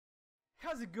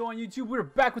How's it going, YouTube? We're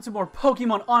back with some more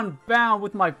Pokemon Unbound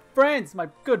with my friends, my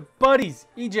good buddies,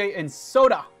 EJ and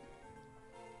SoDa.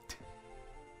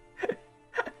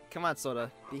 Come on,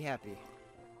 SoDa. Be happy.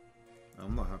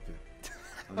 I'm not happy.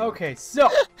 Okay, so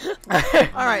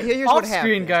Alright, here's what happened.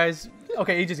 Off-screen, guys.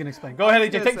 Okay, EJ's gonna explain. Go ahead,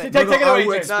 EJ. Take it I away,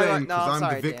 will EJ. explain because I'm I'm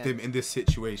sorry, the victim Dan. in this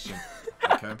situation.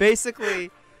 Okay? Basically,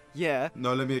 yeah.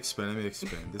 No, let me explain. This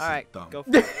Alright, is dumb. go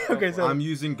for it. Go Okay, for so it. I'm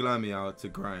using Glameow to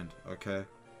grind, okay?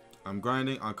 I'm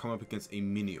grinding, I come up against a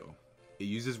Minio. It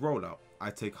uses rollout.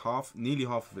 I take nearly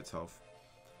half of its health.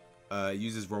 It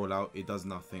uses rollout, it does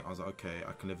nothing. I was like, okay,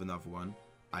 I can live another one.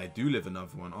 I do live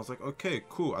another one. I was like, okay,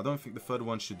 cool. I don't think the third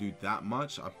one should do that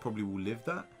much. I probably will live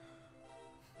that.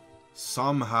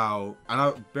 Somehow,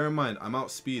 and bear in mind, I'm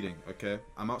outspeeding, okay?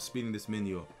 I'm outspeeding this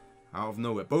Minio. Out of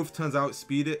nowhere. Both turns I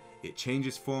outspeed it, it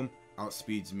changes form,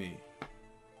 outspeeds me.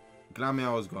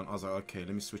 Glameow was gone. I was like, okay,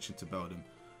 let me switch into Beldum.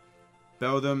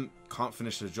 Beldum can't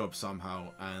finish the job somehow,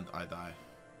 and I die.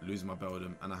 Lose my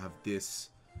Beldum, and I have this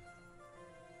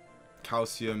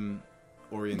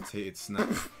calcium-orientated snap.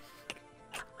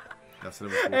 That's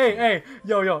level 14. Hey,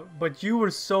 yo, but you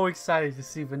were so excited to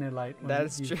see Vanillite when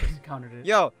That's you true. first encountered it.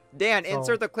 Yo, Dan, So-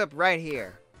 insert the clip right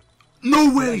here.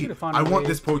 No way! found I a want way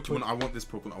this to Pokemon. I want this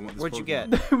Pokemon. I want this What'd you Pokemon.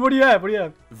 get? What do you have? What do you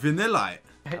have? Vanillite.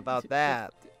 How about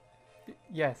that?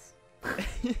 Yes.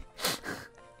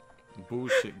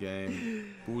 Bullshit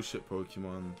game. Bullshit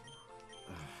Pokemon.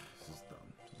 This is dumb.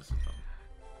 This is dumb.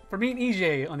 For me and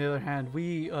EJ, on the other hand,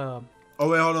 we Oh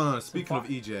wait, hold on. Speaking of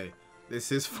EJ,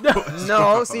 this is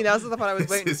No, see, that's the part I was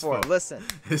This waiting is for. fault. Listen,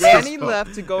 This Danny is fault.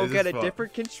 left to go This get is a fault.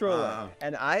 different controller,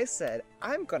 and I said,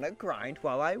 I'm gonna grind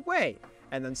while I wait.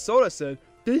 And then SoDa said,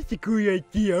 that's a good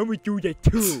idea, I'm gonna do that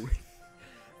too.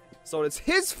 So it's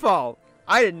his fault.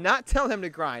 I did not tell him to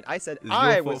grind. I said It's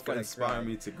I your was fault for gonna inspiring grind.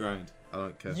 me to grind. I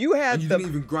don't care. You had and you the didn't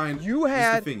even grind. you Here's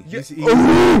had the thing. you, He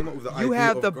came up with the you idea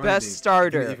have of the grinding. best You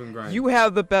starter. didn't even grind. You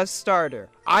have the best starter.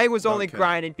 I was Don't only care.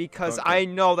 grinding because Don't care. I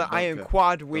know that I Don't am care.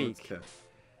 quad Don't weak. care.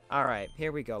 All right,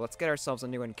 here we go. Let's get ourselves a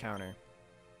new encounter.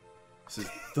 This is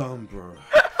dumb, bro.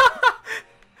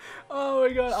 Oh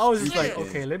my god, I was just like, Yes.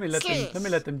 okay, let me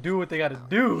let them do what they gotta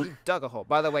do. He dug a hole.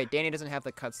 By the way, Danny doesn't have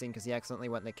the cutscene because he accidentally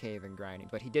went in the cave and grinding,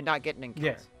 but he did not get an encounter.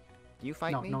 Yes. Do you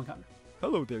fight No, me? no encounter.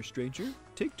 Hello there, stranger.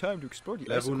 Take time to explore the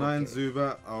Level icicle 9 cave.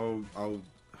 Zubat.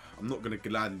 I'm not gonna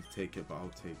gladly take it, but I'll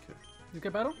take it. You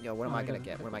get battle? Yo, what am Oh, I you gonna don't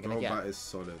get? get What am I gonna get? Golbat is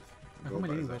solid. How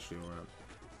many Golbat is English? actually alright.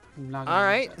 I'm not gonna All do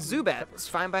right, that. Zubat. It's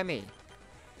fine by me.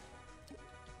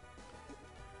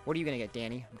 What are you gonna get,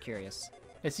 Danny? I'm curious.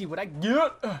 Let's see what I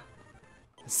get.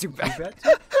 Zubat.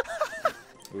 Bet.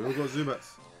 We all got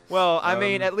Zubats. Well, I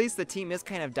mean, at least the team is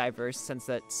kind of diverse since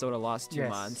that SoDa lost 2 Yes.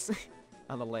 mons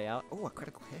on the layout. Oh, a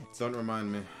critical hit. Don't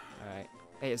remind me. All right.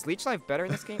 Hey, is Leech Life better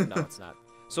in this game? No, it's not.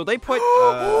 So they put.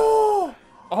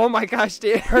 Oh my gosh,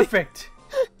 dude. Perfect.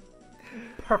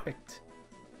 Perfect.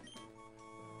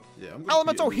 Yeah, I'm gonna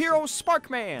Elemental beat him. Hero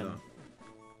Sparkman. No.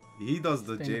 He does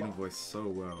the Stand Jaden by. voice so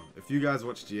well. If you guys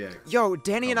watch GX, Yo,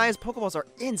 Danny and I's Pokeballs are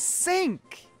in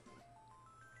sync.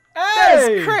 Hey!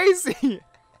 That is crazy.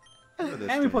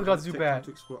 And we both got Zubat. To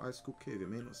explore Icicle Cave. It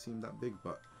may not seem that big,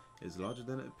 but it's larger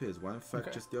than it appears. Why, in fact,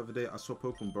 Okay. just the other day, I saw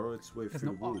Pokemon burrow its way There's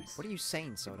through no the walls eyes. What are you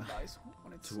saying, SoDa? Guys,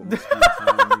 when it's- to what must be a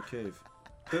tiny new cave.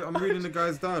 I'm reading the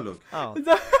guy's dialogue. Oh,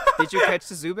 did you catch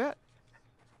the Zubat?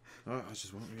 Alright, I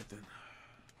just won't read then.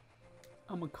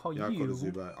 I'm gonna call Yeah, I you. caught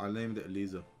the Zubat. I named it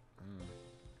Eliza.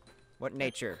 What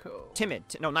nature? Cool. Timid.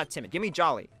 No, not timid. Give me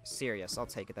jolly. Serious. I'll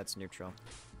take it. That's neutral.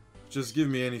 Just give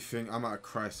me anything. I'm at a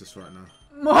crisis right now.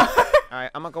 All right,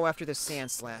 I'm gonna go after this Sand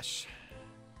Slash.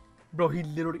 Bro, he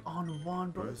literally on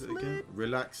one, bro. Where is it again?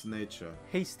 Relax nature.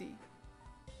 Hasty.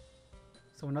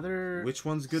 So another Which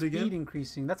one's good speed again?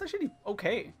 increasing. That's actually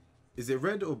okay. Is it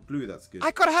red or blue that's good?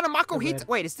 I could have had a Mako Red. Heat.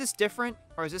 Wait, is this different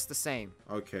or is this the same?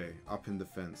 Okay, up in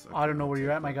defense. Okay, I don't know I'll where you're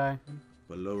take at, my that. guy.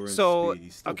 But lower in So, speed.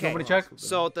 He's still okay. Nobody faster check? than-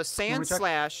 So the Sand Wanna check?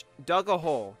 Slash dug a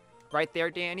hole right there,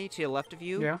 Danny, to the left of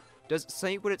you. Yeah. Does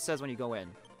say what it says when you go in.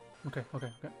 Okay.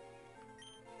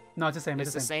 No, it's the same.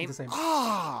 It's the same. It's the same.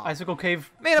 Ah, Icicle Cave.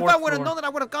 man! If I fourth would have floor. known that, I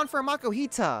would have gone for a Mako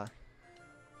Hita.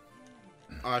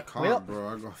 I can't, Well- bro.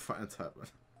 I got fighting type.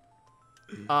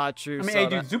 True. I mean, hey,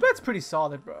 SoDa. dude, Zubat's pretty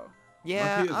solid, bro. Yeah,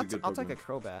 Mako is a I'll, good I'll take a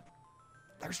Pokemon. Crobat.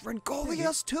 There's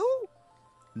Rangolias too.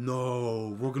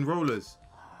 No, Rock and Rollers.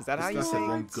 Is that how you That's a say it?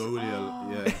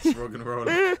 Rongolia. Yeah, it's Rock and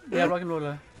Roller. Yeah, rock and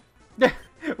roller.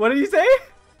 What did you say?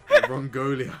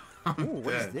 Rongolia. I'm Ooh,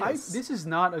 what is dead. this? This is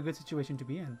not a good situation to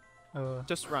be in.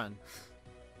 Just run.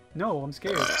 No, I'm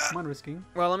scared. I'm not risking.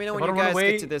 Well, let me know If when I you don't run guys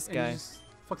away get to this and he guy. just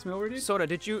fucks me over, dude. SoDa,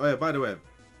 did you Oh yeah, by the way.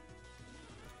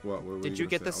 What were did you gonna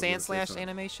get say? the I was Sand gonna say Slash something.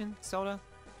 animation, SoDa?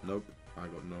 Nope. I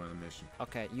got no animation.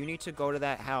 Okay, you need to go to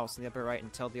that house in the upper right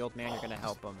and tell the old man you're gonna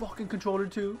help him. Fucking controller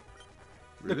too.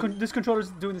 Really? This controller's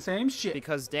doing the same shit.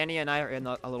 Because Danny and I are in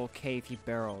a little cave he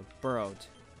burrowed.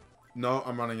 No,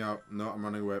 I'm running out. No, I'm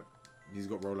running away. He's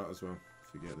got rollout as well.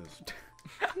 Forget this.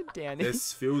 Danny.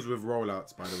 This fills with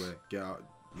rollouts, by the way. Get out.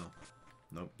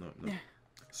 No.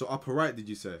 So upper right, did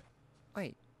you say?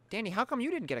 Wait, Danny, how come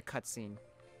you didn't get a cutscene?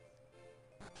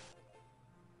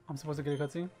 I'm supposed to get a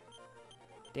cutscene?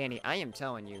 Danny, I am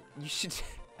telling you, you should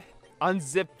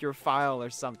unzip your file or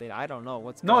something. I don't know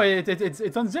what's No, going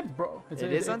it's unzipped, bro. It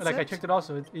is Like I unzipped? checked it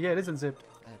also. Yeah, it is unzipped.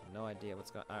 I have no idea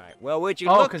what's going on. All right. Well, would you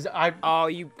Oh, look? because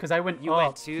I went you up.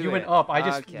 went to You went it. up. I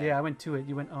just Okay. yeah, I went to it.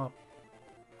 You went up.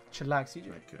 Chillax, CJ.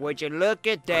 Okay. Would you look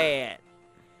at that?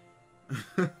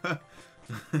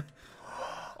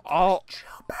 Oh.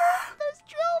 There's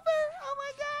Drover! Oh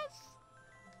my gosh!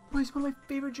 Bro, he's one of my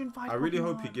favorite Gen 5 I really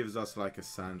hope he Pokemon. gives us like a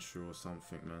Sandshrew or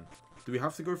something, man. Do we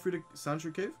have to go through the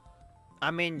Sandshrew cave?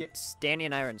 I mean, Yeah. Danny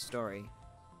and I are in story.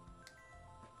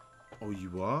 Oh,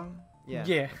 you are? Yeah.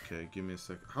 Yeah. Okay, give me a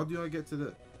sec. How do I get to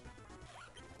that?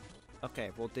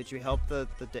 Okay. Well, did you help the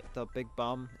big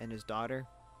bum and his daughter?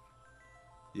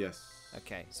 Yes.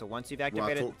 Okay. So once you've Well, I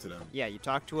activated, talked to them. yeah, you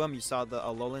talked to him. You saw the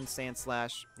Alolan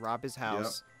Sandslash rob his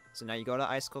house. So now you go to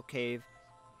Icicle Cave.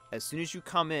 As soon as you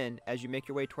come in, as you make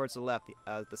your way towards the left,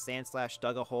 the Sandslash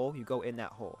dug a hole. You go in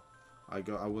that hole. I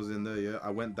was in there, yeah. I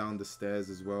went down the stairs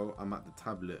as well. I'm at the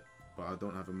tablet, but I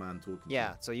don't have a man talking Yeah.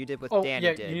 to me. So you did what Oh, Danny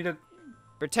yeah, did. you need to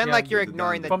Pretend yeah, like you're with the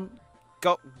ignoring the. diamond.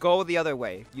 from Go the other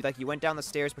way. You went down the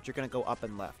stairs, but you're gonna go up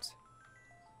and left.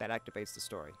 That activates the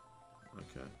story.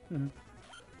 Okay.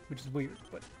 which is weird,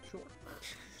 but sure.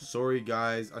 Sorry,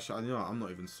 guys. Actually, you know, I'm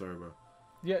not even sorry, bro.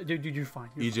 Yeah, dude, you're fine.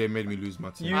 You're EJ made me lose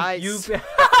my team.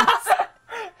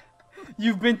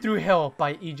 You've been through hell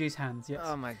by EJ's hands, yes.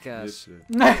 Oh my gosh.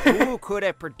 Literally. Who could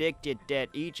have predicted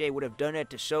that EJ would have done it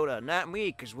to SoDa? Not me,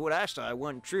 because what I saw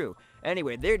wasn't true.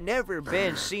 Anyway, there'd never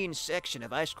been seen section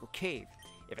of Icicle Cave.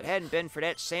 If it hadn't been for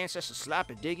that Sansa's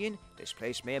sloppy digging, this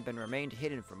place may have been remained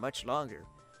hidden for much longer.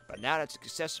 But now that it's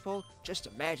accessible, just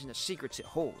imagine the secrets it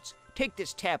holds. Take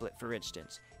this tablet, for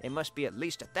instance. It must be at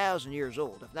least 1,000 years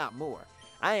old, if not more.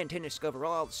 I intend to discover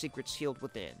all the secrets sealed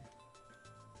within.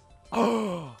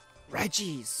 Oh,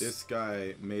 Reggies! This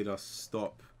guy made us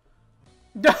stop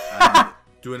and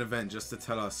do an event just to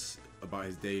tell us about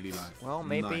his daily life. Well,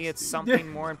 maybe Nice, it's dude.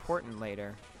 something more important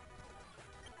later.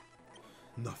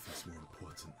 Nothing's more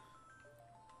important.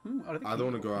 Out of the I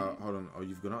don't want cave. to go out. Hold on. Oh,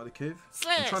 you've gone out of the cave? Sis,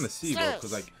 I'm trying to see, bro,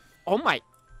 because like Oh my!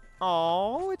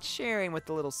 Oh, it's sharing with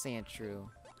the little Sandshrew.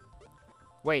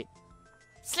 Wait.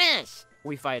 Sis!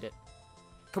 We fight it.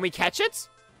 Can we catch it?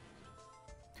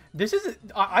 This is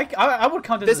I would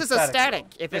count This as is a static.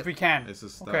 if we can. it's a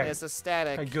Okay. static. It's a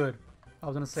static. Okay, good. I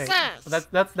was gonna say Sus!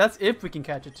 but that's if we can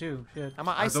catch it too. Shit. I'm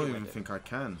an I icy don't with even it. think I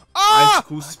can. Ah!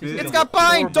 Icicle spear. It's got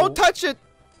bind! Horrible. Don't touch it!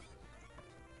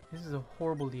 This is a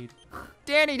horrible lead.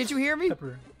 Danny, did you hear me?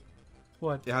 Pepper.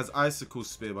 What? It has icicle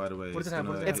spear, by the way. What does it have?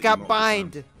 What does it It's have? got multiple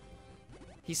times. bind!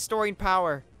 He's storing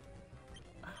power.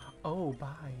 Oh,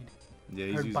 bind. Yeah,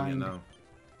 he's Heard using bind. it now.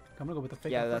 I'm gonna go with the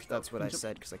fake. Yeah, one that's first, what though. I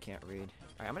said because I can't read.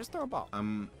 Alright, I'm gonna just throw a ball.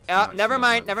 Actually, never not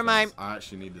mind, my never defense. mind. I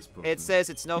actually need this Pokemon. It says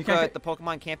it's no You can't good. get- The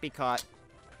Pokemon can't be caught.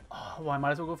 Oh, well, I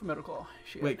might as well go for Metal Claw.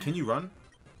 Shit. Wait, can you run?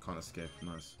 Can't escape.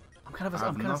 Nice. I'm kind I have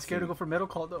of scared to nothing. go for Metal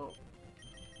Claw though.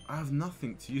 I have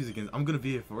nothing to use against. I'm gonna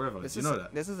be here forever. This Do is you know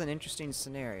that? this is an interesting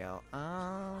scenario.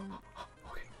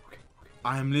 Okay.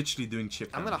 I am literally doing chip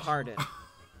I'm damage. gonna harden.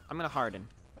 I'm gonna harden.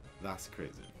 That's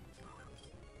crazy.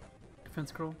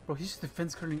 Defense curl, bro. He's just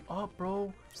defense curling up,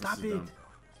 bro. Stop This it. is dumb.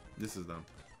 This is dumb.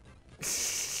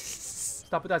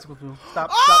 Stop it, that's cool. Stop.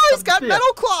 Oh, stop, he's stop got it.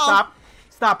 Metal Claw!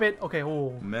 Stop it. Okay.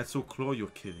 Oh, Metal Claw, you're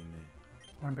killing me.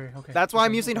 Oranberry. Okay. That's why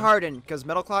I'm Okay, using okay. Harden, because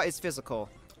Metal Claw is physical.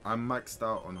 I'm maxed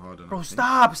out on Harden. Bro, I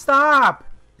think. stop.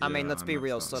 I mean, Yeah, let's I'm be maxed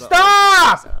real. out. SoDa Stop! always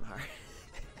maxes out on Harden.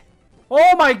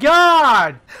 Oh my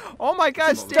God. Oh my gosh,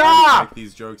 I'm not Danny! gonna Stop! Make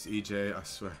these jokes, EJ. I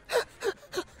swear.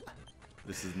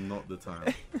 This is not the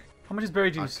time. How much is berry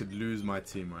I juice? could lose my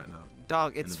team right now.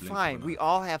 Dog, it's blink of fine. an We eye.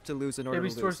 all have to lose in It order to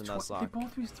restores lose in 20. They Nuzlocke.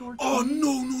 both restore. Oh 20.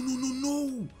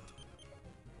 no!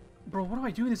 Bro, what do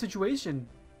I do in this situation?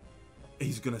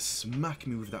 He's gonna smack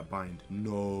me with that bind.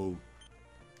 No.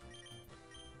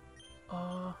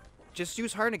 Just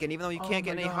use Harden again, even though you Oh can't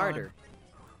get my any God. harder.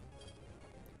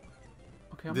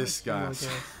 Okay, I'm This gonna guy. steal,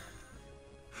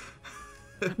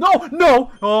 I guess.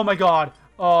 No! Oh my God.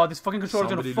 Oh, this fucking controller's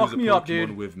gonna Somebody fuck lose a me up, Pokemon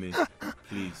dude. with me,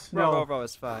 please. No. Bro,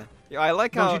 it's fine. Yeah, I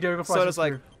like Don't how you dare go for Ice SoDa's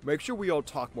like, Spear. make sure we all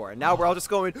talk more. And now we're all just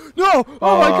going, no!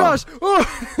 Oh my gosh! Oh!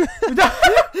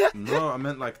 No, I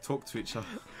meant like talk to each other.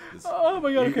 Oh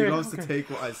my god, okay. He loves to take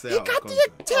what I say. He out got of the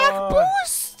context. attack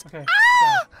boost! Okay.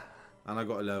 And I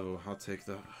got a level. I'll take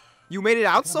that. You made it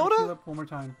out, I'm gonna heal SoDa? up one more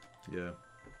time. Yeah.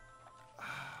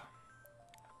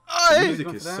 Hey! The music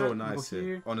Go is for that. so Go nice here.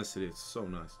 here. Honestly, it's so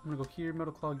nice. I'm gonna go here,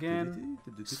 Metal Claw again.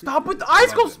 Stop with the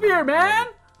icicle spear, man!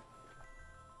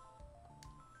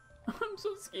 I'm so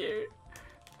scared.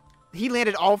 He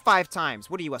landed all 5 times.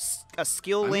 What are you, a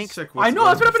skill link? I know,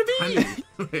 that's what happened to me!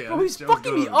 Wait, Bro, he's just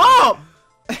fucking me going. up!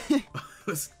 Wait.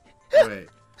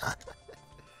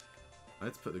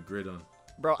 Let's put the grid on.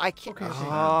 Bro, I can't. Okay, okay.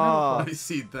 Oh. Let me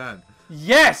see Dan.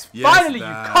 Yes! Yes, Finally,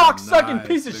 Dan. you cock-sucking Nice.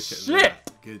 piece of Look at shit!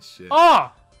 that. Good shit.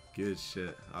 Ah! Good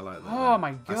shit. I like that. Oh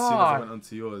man. my As soon as I god. went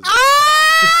onto yours.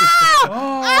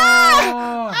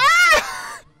 Oh!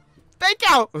 Fake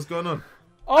out! What's going on?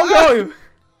 Oh no!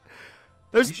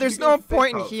 There's should no go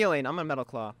point in fake out. healing. I'm a Metal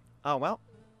Claw. Oh, well.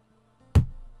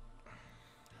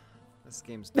 This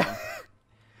game's done.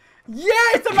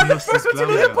 Yes! I'm not the Yes, first one to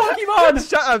lose a Glamour. Pokemon!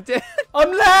 Shut up, Dan.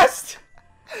 I'm last!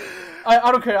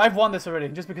 I don't care. I've won this already,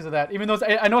 just because of that. Even though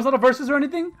I know it's not a versus or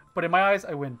anything, but in my eyes,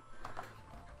 I win.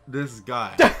 This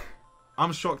guy.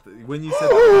 I'm shocked that when you said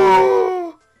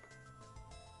that.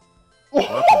 What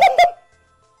happened?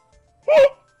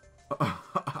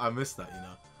 I missed that, you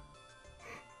know.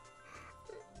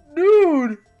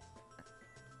 Dude!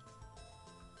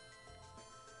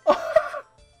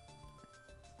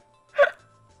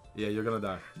 Yeah, you're gonna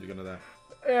die. You're gonna die.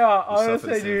 Yeah, You suffer the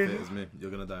honestly, same dude. fate as me.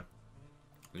 You're gonna die.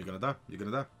 You're gonna die. You're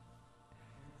gonna die.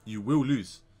 You will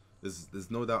lose. There's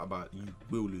no doubt about it. You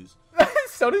will lose.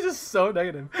 SoDa's just so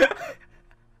negative.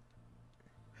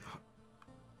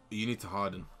 You need to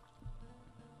harden.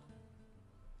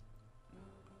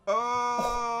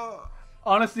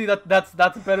 Honestly, that's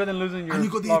better than losing your And you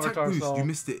got the attack Larvitar, boost. so... You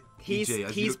missed it. He's EJ, as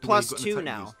you he's looked away, you plus got an 2 attack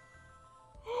now. boost.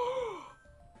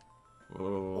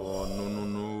 Oh,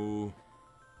 no.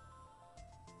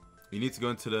 You need to go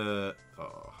into the...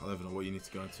 Oh, I don't even know what you need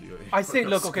to go into. I say,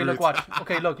 look, okay, look, watch.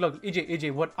 Okay, look,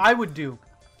 EJ, what I would do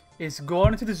is go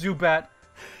on into the Zubat,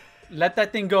 let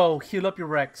that thing go, heal up your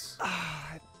Rex.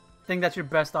 I think that's your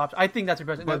best option. I think that's your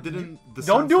best. But didn't the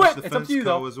don't do Sandslash it. It's up to you, defense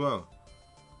though. as well?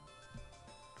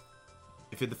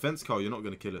 If it defense call, you're not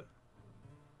going to kill it.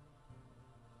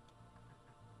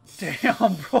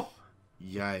 Damn, bro.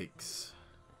 Yikes.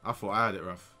 I thought I had it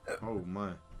rough. Oh,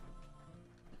 my.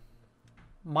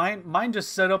 Mine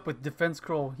just set up with defense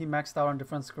scroll. He maxed out on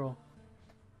defense scroll.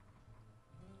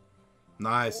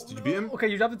 Nice. Did you beat him? Okay,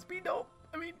 you dropped the speed though.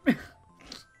 I mean,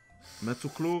 Metal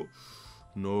Claw?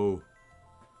 No.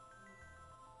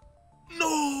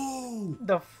 No!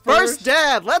 the First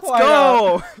dead. Let's Why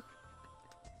go.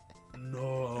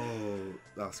 No.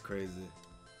 That's crazy.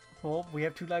 Well, we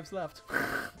have 2 lives left.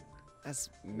 That's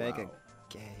mega Wow.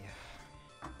 gay.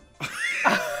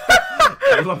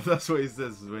 I love that's what he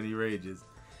says when he rages.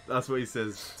 That's what he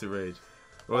says to rage.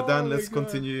 Well, Oh Dan, my let's God.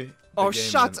 continue. the Oh, game,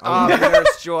 shut then. I up, will-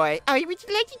 Nurse Joy. Oh, would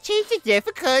you like to change the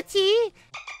difficulty?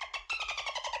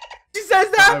 She says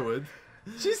I that. would.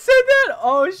 She said that.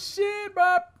 Oh shit,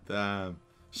 bro. Damn.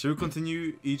 Should we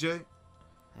continue, EJ?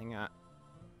 Hang on.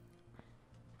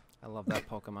 I love that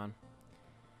Pokemon.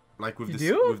 Like with You this,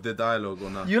 do? with the dialogue or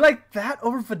not? You like that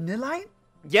over Vanillite?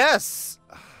 Yes.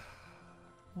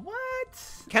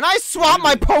 What? Can I swap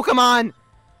my Pokemon?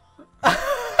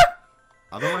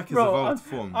 I don't like his Bro, evolved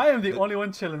form. I am the only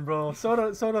one chilling, bro.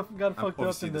 SoDa got fucked up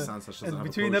obviously in the the Sandslash doesn't have a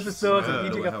between potion, episodes, so and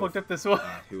yeah, EJ lower got health. fucked up this one.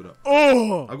 Healed up.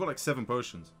 Oh, I've got like 7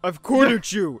 potions. I've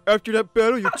cornered you. After that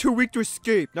battle, you're too weak to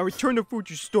escape. Now return the food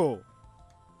you stole.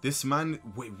 This man,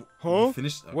 wait, Huh? you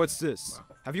finished? Okay. What's this? Wow.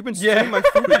 Have you been Yeah. stealing my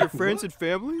food with your friends and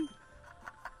family?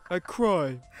 I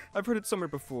cry. I've heard it somewhere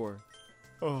before.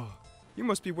 Oh, you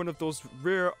must be one of those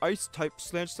rare ice-type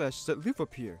Sandslash that live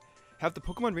up here. Have the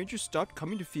Pokemon Rangers stopped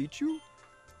coming to feed you?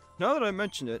 Now that I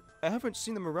mention it, I haven't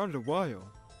seen them around in a while.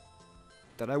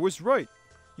 That I was right.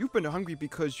 You've been hungry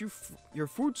because your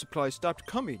food supply stopped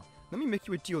coming. Let me make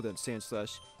you a deal then,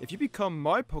 Sandslash. If you become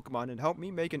my Pokemon and help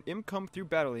me make an income through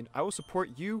battling, I will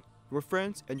support you, your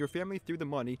friends, and your family through the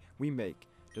money we make.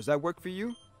 Does that work for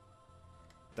you?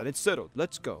 Then it's settled.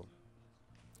 Let's go.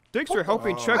 Thanks for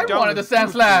helping track I down wanted the food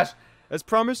Sandslash. thief. As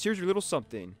promised, here's your little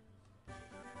something.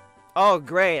 Oh,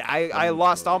 great. I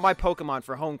lost all my Pokemon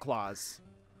for Home Claws.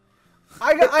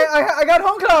 I got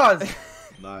home claws.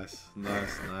 Nice.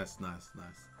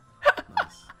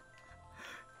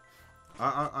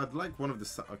 I'd like one of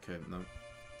the. Okay, no.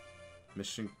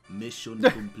 Mission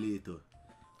completed.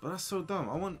 But that's so dumb.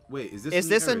 I want. Wait, is this? Is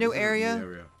this a new This is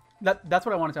area? That's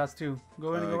what I wanted to ask too.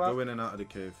 Go in and go out. Go in and out of the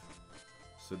cave.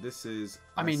 So this is.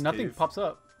 I mean, Ice nothing Cave, pops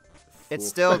up.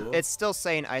 It's 4th floor. still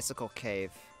saying Icicle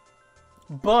Cave.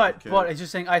 But it's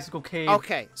just saying Icicle Cave.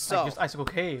 Okay, so like just Icicle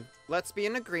Cave. let's be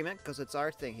in agreement because it's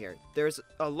our thing here. There's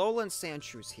Alolan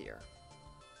Sandshrews here.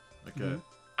 Okay.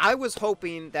 I was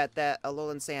hoping that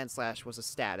Alolan Sandslash was a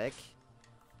static.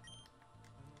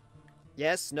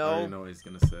 Yes, I no. already know what he's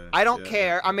gonna say. I don't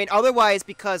care. I mean, otherwise,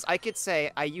 because I could say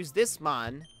I use this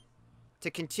mon to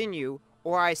continue,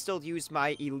 or I still use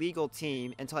my illegal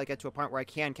team until I get to a point where I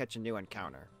can catch a new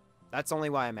encounter. That's only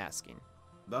why I'm asking.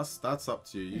 That's up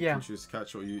to you. You can choose to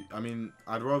catch what you. I mean,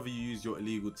 I'd rather you use your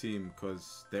illegal team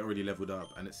because they're already leveled up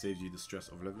and it saves you the stress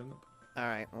of leveling up. All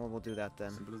right, well, we'll do that then.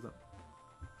 Simple as that.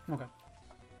 Okay.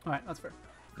 All right, that's fair.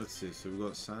 Let's see. So we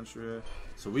got Sandshrew.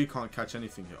 So we can't catch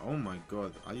anything here. Oh my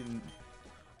god. I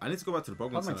need to go back to the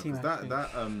Pokemon Center because that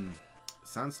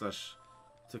Sandslash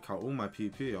took out all my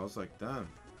PP. I was like, damn.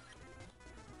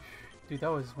 Dude,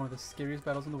 that was one of the scariest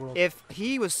battles in the world. If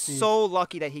he was so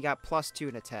lucky that he got +2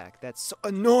 in attack, that's so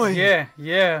annoying.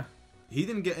 Yeah. He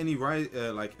didn't get any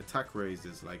like attack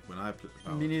raises like when I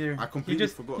played. Me neither. I completely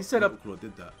forgot. He set up. Claw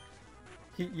did that.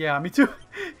 Yeah, me too.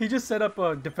 He just set up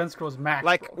a defense scrolls max.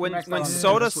 Like when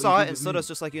SoDa saw it and SoDa's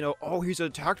just like, oh, he's an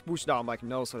attack boost now. I'm like,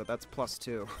 no, SoDa, that's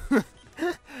 +2.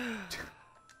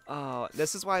 Oh,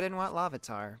 this is why I didn't want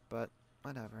Lavatar, but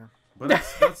whatever. But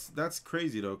that's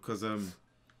crazy though, cause what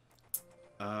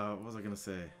was I gonna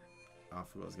say? Oh, I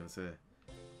forgot what I was gonna say.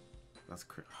 That's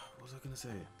crazy. What was I gonna say?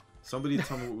 Somebody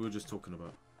tell me what we were just talking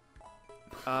about.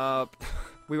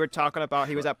 We were talking about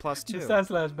he was at +2. The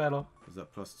Sandslash battle. Was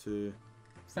that +2?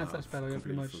 Sandslash battle, yeah,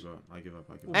 pretty much. Forgot. I give up.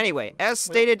 Anyway, as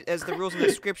stated as the rules in the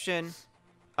description,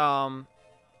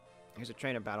 here's a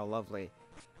trainer battle, lovely.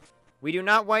 We do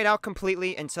not white out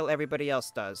completely until everybody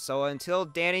else does. So until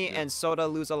Danny and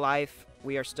SoDa lose a life,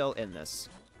 we are still in this.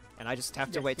 And I just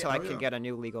have to wait till I can get a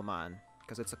new legal mon,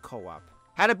 because it's a co-op.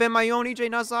 Had it been my own EJ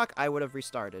Nuzlocke, I would have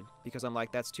restarted, because I'm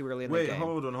like, that's too early in the game. Wait,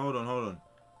 hold on.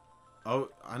 Oh,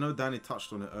 I know Danny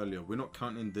touched on it earlier. We're not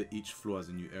counting each floor as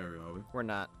a new area, are we? We're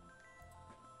not.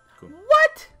 Cool.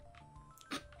 What?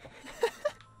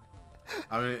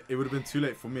 I mean, it would have been too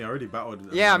late for me. I already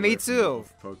battled. Yeah, me too.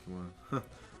 Pokemon.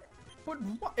 But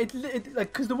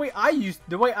like, cause the way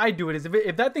I do it is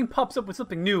if that thing pops up with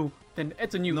something new, then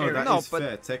it's a new area. That is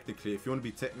fair. Technically, if you want to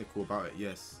be technical about it,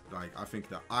 yes. Like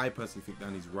I personally think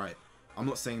Danny's right. I'm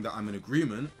not saying that I'm in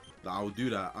agreement that I will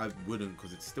do that. I wouldn't,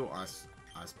 cause it's still ice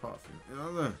part thing. You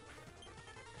know?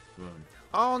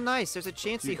 Oh, nice. There's a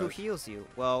Chansey who heals you.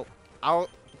 Well,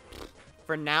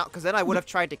 for now, cause then I would have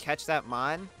tried to catch that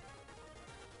mon.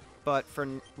 But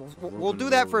we'll do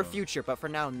that for a future. But for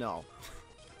now, no.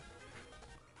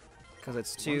 Because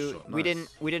it's too. We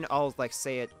didn't all like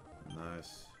say it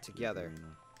together.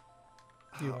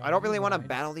 I don't really want to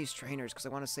battle these trainers because I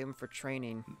want to save them for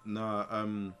training. No,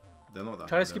 they're not that.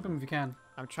 Try to skip them if you can.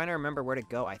 I'm trying to remember where to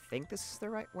go. I think this is the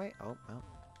right way. Oh well.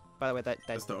 By the way,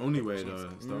 that's the only way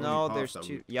though. No, there's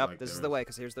two. Yep, this is the way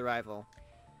because here's the rival.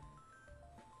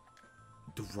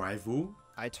 The rival?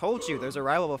 I told you there's a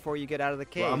rival before you get out of the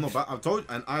cave. Well, I'm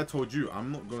not. I told you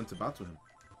I'm not going to battle him.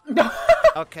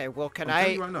 Okay, well, can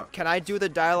I do the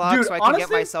dialogue so I can get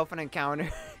myself an encounter?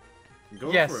 Go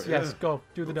for it, yes, go.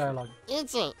 Do the dialogue.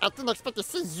 EJ, I didn't expect to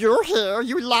see you here.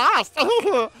 You lost.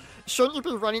 Shouldn't you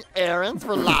be running errands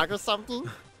for Log or something?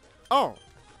 Oh,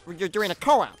 you're doing a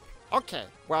co-op. Okay,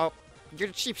 well, you're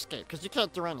the cheapskate because you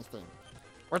can't do anything.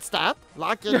 What's that?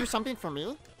 Log gave you something for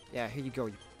me? Yeah, here you go,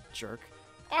 you jerk.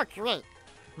 Oh, great.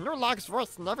 New Log's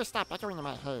voice never stopped echoing in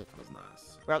my head. That was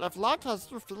nice. Well, if Log has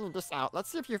you feeling this out,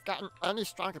 let's see if you've gotten any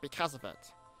stronger because of it.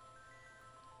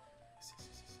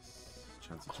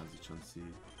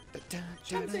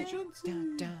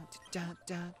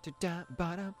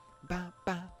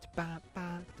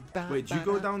 Wait, do you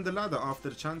go down the ladder after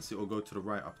the Chansey or go to the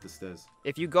right up the stairs?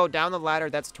 If you go down the ladder,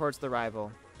 that's towards the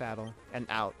rival battle and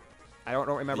out. I don't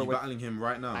remember what. Battling him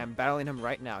right now. I'm battling him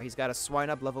right now. He's got a swine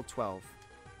up level 12.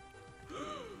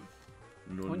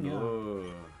 No.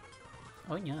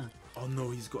 Oh yeah. Oh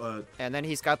no, he's got a. And then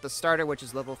he's got the starter, which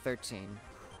is level 13.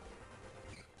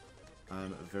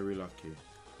 I'm very lucky.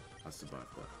 I survived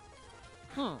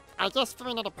that. I guess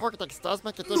filling out a Pokédex does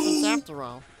make a difference after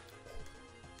all.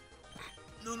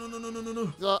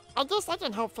 No. Yeah, I guess I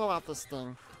can help fill out this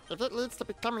thing. If it leads to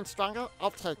becoming stronger,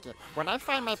 I'll take it. When I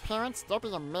find my parents, they'll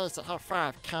be amazed at how far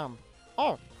I've come.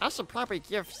 Oh, I should probably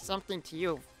give something to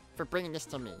you for bringing this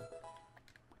to me.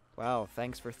 Wow,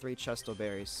 thanks for 3 Chesto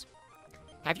berries.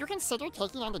 Have you considered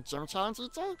taking on the gym challenge,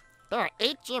 EJ? There are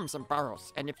 8 gyms in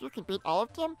Burroughs, and if you can beat all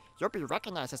of them, you'll be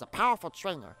recognized as a powerful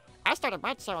trainer. I started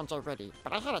my challenge already,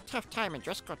 but I had a tough time in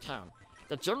Driscoll Town.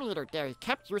 The gym leader there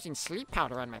kept using sleep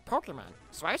powder on my Pokemon,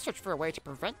 so I searched for a way to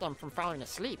prevent them from falling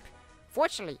asleep.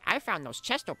 Fortunately, I found those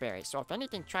chesto berries, so if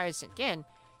anything tries again,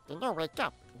 then you'll wake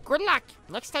up. Good luck.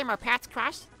 Next time our paths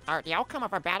cross, the outcome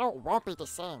of our battle won't be the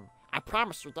same. I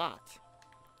promise you that.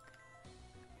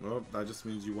 Well, that just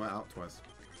means you white out twice.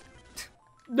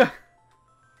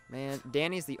 Man,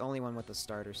 Danny's the only one with the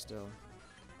starter still.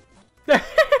 He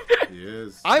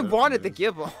is. I yeah, wanted he the is.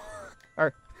 Gibble.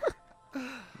 Or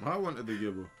I wanted the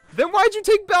Gibble. then why'd you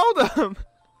take Beldum?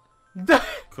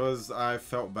 Because I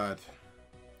felt bad.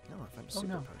 No, I found a Oh, super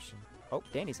no. potion. Oh,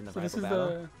 Danny's in the So this rival is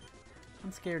battle. the.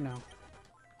 I'm scared now.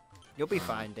 You'll be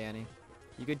fine, Danny.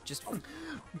 You could just.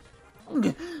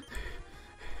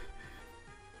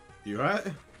 You right?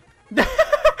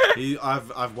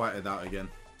 I've whited out again.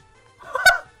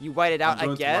 You white it out I'm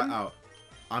going to again? white out.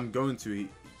 I'm going to.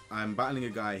 I'm battling a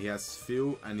guy. He has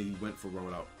feel and he went for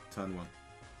rollout. Turn 1.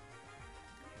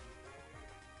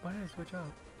 Why did I switch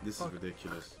out? This Fuck. is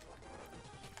ridiculous.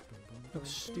 Looks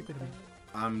stupid to me.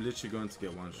 I'm literally going to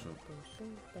get one shot.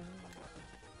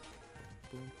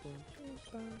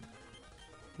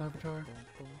 Laboratory.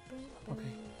 Okay.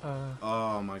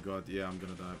 Oh my god, yeah, I'm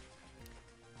gonna die.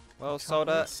 Well, I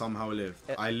SoDa. somehow lived.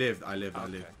 I lived. I lived.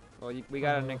 Well, we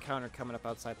got an encounter coming up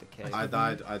outside the cave. I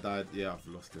died. Yeah, I've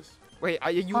lost this. Wait,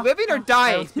 are you living or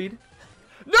dying? Speed.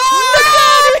 No!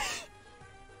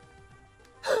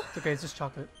 It's okay, it's just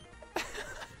chocolate.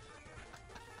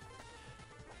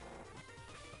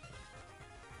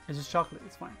 It's just chocolate,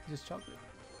 it's fine. It's just chocolate.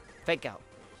 Fake out.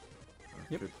 I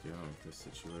Yep. could get out of this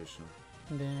situation.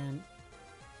 And then.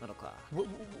 Metal Claw.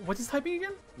 What's his typing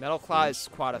again? Metal Claw is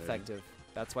Flinch, quad okay. effective.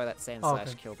 That's why that sand Oh, slash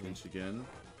okay. killed me. Flinch again.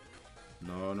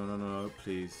 No, no, no, no, no,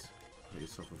 please. Put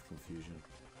yourself with confusion.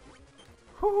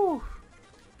 Whew.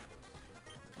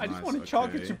 I just Nice, wanted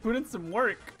chocolate okay. to put in some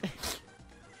work.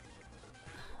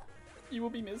 You will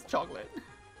be missed, chocolate.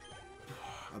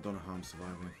 I don't know how I'm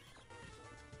surviving.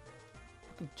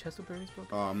 Fucking Chesto berries, bro.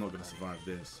 Oh, I'm not gonna survive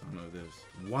this. I know this.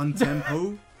 One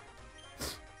tempo?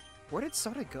 Where did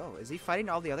SoDa go? Is he fighting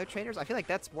all the other trainers? I feel like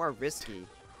that's more risky.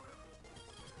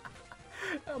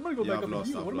 I'm gonna go Yeah, back I've up lost,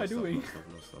 with you. I've What am I lost, I've doing? lost,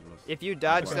 I've lost, I've lost. If you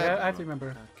dodge Okay, that, I have to remember.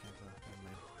 okay, well, never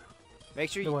mind. Make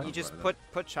sure The what? you just Right,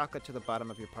 put chocolate to the bottom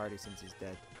of your party since he's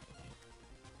dead.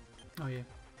 Oh, yeah.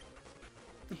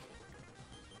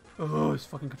 Oh, this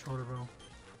fucking controller, bro.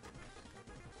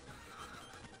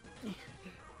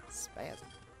 Spaz.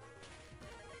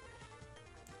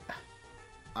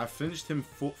 I finished him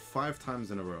 5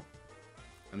 times in a row.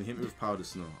 And he hit me with powder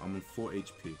snow. I'm on 4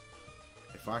 HP.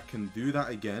 If I can do that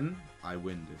again, I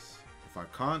win this. If I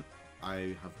can't,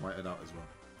 I have whited out as well.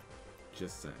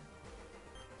 Just saying.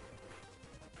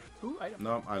 Ooh, item.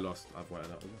 No, I lost. I've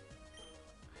whited out as well.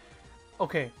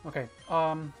 Okay, okay.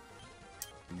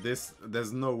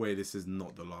 There's no way this is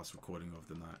not the last recording of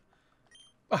the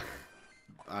night.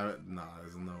 Nah,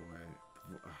 there's no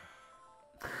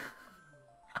way.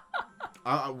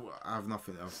 I have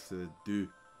nothing else to do.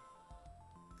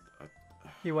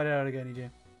 He whited out again, EJ.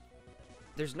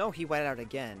 There's no he whited out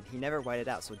again. He never whited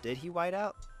out. So did he white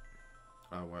out?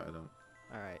 I whited out.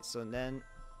 All right. So then.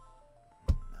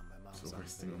 Now my mom's So on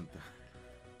resting video.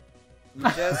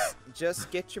 on that. You just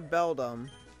get your Beldum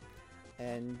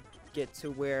and get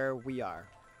to where we are.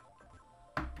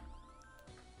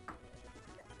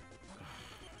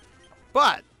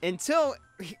 But until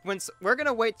we're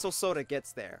gonna wait till SoDa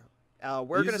gets there.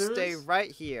 We're gonna stay Users?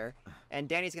 right here, and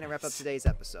Danny's gonna wrap up today's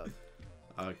episode.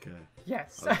 Okay.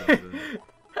 Yes. Okay, then.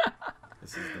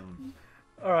 This is done.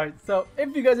 Alright, so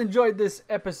if you guys enjoyed this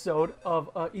episode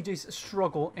of EJ's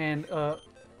struggle and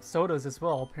SoDa's as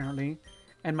well, apparently,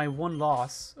 and my one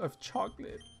loss of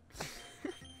chocolate.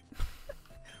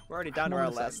 We're already down to our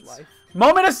Moment of last silence. life.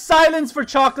 Moment of silence for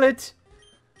chocolate!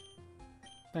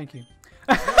 Thank you.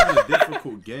 It's not even a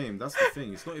difficult game. That's the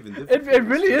thing. It's not even difficult. It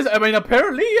really is. I mean,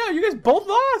 apparently, yeah, you guys both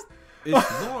lost.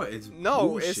 It's not. It's No,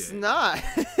 bullshit. it's not.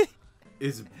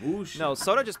 It's bullshit. No,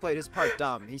 SoDa just played his part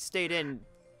dumb. He stayed in,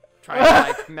 trying to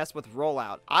like mess with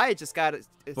rollout. I just got it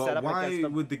set But up why against the...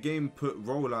 would the game put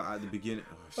rollout at the beginning?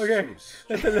 Oh, Okay. so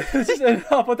Let's just end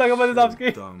it off. We'll talk about this off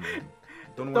screen. dumb, man.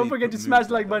 Don't know why Don't you forget put to smash moves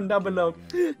the like button that down in below.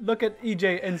 the game. Look at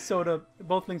EJ and SoDa.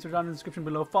 Both links are down in the description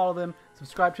below. Follow them.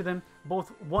 Subscribe to them.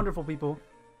 Both wonderful people.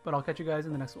 But I'll catch you guys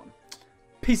in the next one.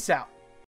 Peace out.